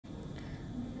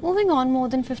Moving on, more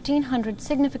than 1,500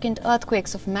 significant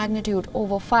earthquakes of magnitude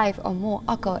over 5 or more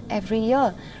occur every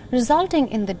year, resulting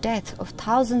in the death of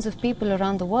thousands of people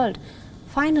around the world.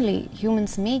 Finally,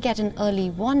 humans may get an early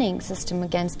warning system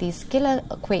against these killer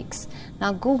quakes.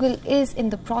 Now, Google is in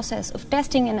the process of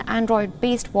testing an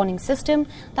Android-based warning system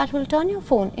that will turn your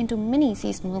phone into mini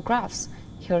seismographs.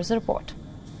 Here's a report.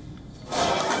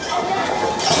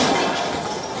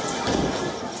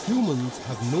 Humans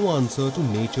have no answer to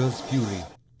nature's fury.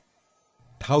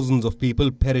 Thousands of people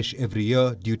perish every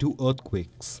year due to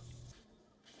earthquakes.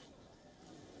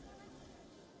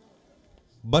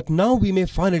 But now we may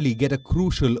finally get a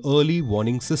crucial early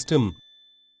warning system.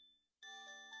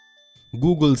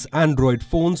 Google's Android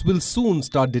phones will soon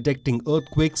start detecting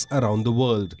earthquakes around the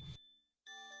world.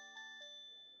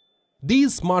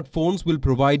 These smartphones will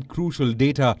provide crucial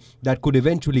data that could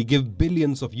eventually give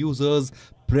billions of users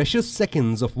precious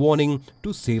seconds of warning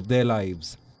to save their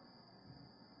lives.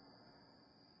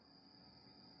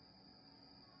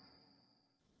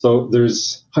 So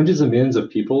there's hundreds of millions of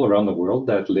people around the world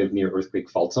that live near earthquake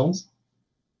fault zones.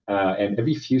 And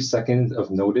every few seconds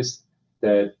of notice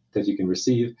that you can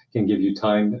receive can give you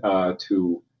time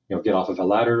to get off of a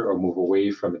ladder or move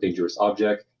away from a dangerous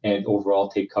object and overall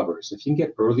take cover. So if you can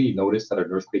get early notice that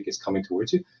an earthquake is coming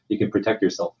towards you, you can protect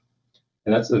yourself.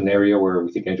 And that's an area where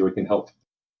we think Android can help.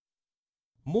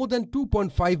 More than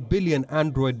 2.5 billion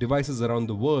Android devices around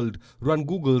the world run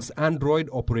Google's Android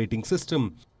operating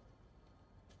system.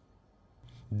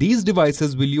 These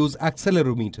devices will use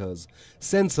accelerometers,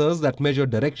 sensors that measure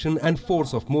direction and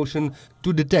force of motion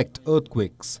to detect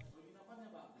earthquakes.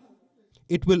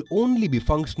 It will only be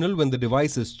functional when the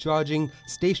device is charging,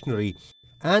 stationary,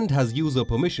 and has user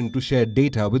permission to share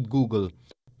data with Google.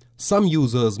 Some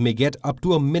users may get up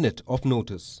to a minute of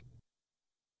notice.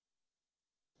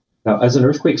 Now, as an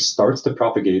earthquake starts to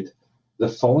propagate, the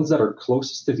phones that are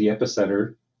closest to the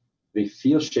epicenter, they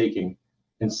feel shaking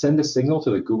and send a signal to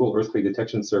the Google Earthquake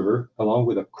Detection Server along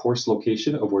with a coarse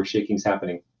location of where shaking is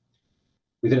happening.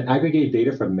 We then aggregate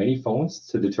data from many phones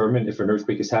to determine if an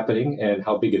earthquake is happening and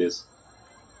how big it is.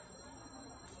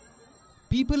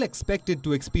 People expected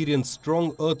to experience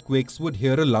strong earthquakes would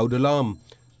hear a loud alarm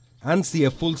and see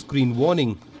a full-screen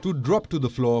warning to drop to the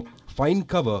floor, find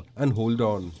cover and hold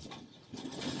on.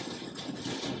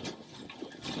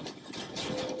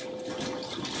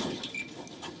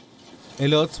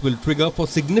 Alerts will trigger for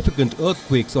significant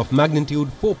earthquakes of magnitude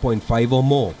 4.5 or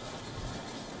more.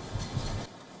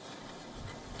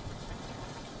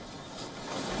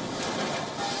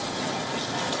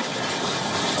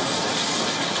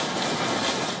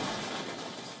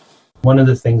 One of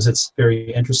the things that's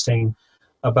very interesting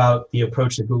about the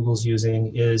approach that Google's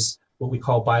using is what we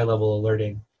call bi-level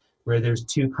alerting, where there's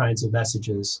two kinds of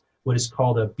messages, what is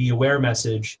called a be aware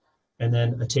message and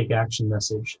then a take action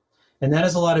message. And that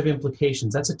has a lot of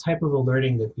implications. That's a type of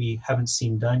alerting that we haven't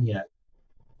seen done yet.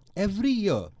 Every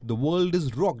year, the world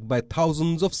is rocked by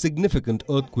thousands of significant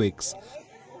earthquakes.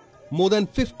 More than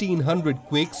 1,500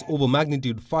 quakes over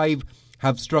magnitude 5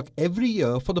 have struck every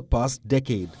year for the past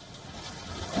decade.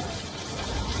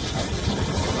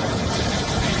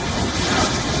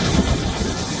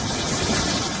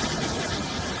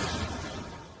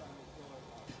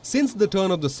 Since the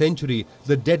turn of the century,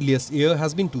 the deadliest year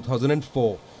has been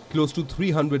 2004. Close to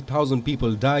 300,000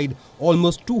 people died,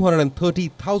 almost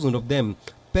 230,000 of them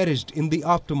perished in the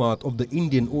aftermath of the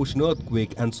Indian Ocean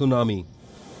earthquake and tsunami.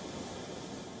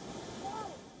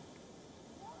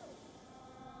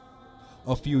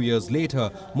 A few years later,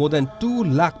 more than 2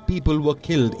 lakh people were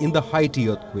killed in the Haiti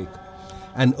earthquake.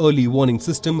 An early warning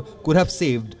system could have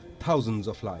saved thousands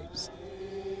of lives.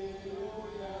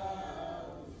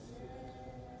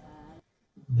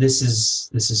 This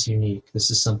is unique. This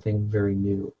is something very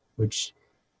new, which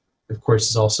of course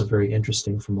is also very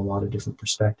interesting from a lot of different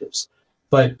perspectives.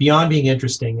 But beyond being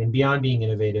interesting and beyond being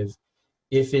innovative,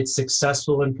 if it's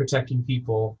successful in protecting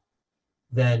people,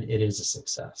 then it is a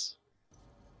success.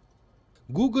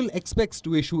 Google expects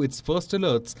to issue its first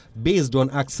alerts based on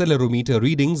accelerometer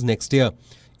readings next year.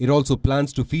 It also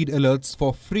plans to feed alerts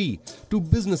for free to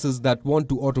businesses that want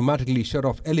to automatically shut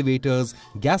off elevators,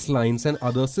 gas lines and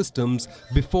other systems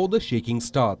before the shaking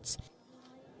starts.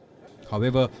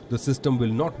 However, the system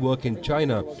will not work in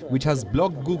China, which has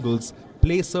blocked Google's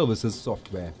Play Services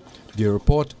software. The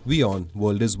report, WION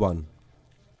World is One.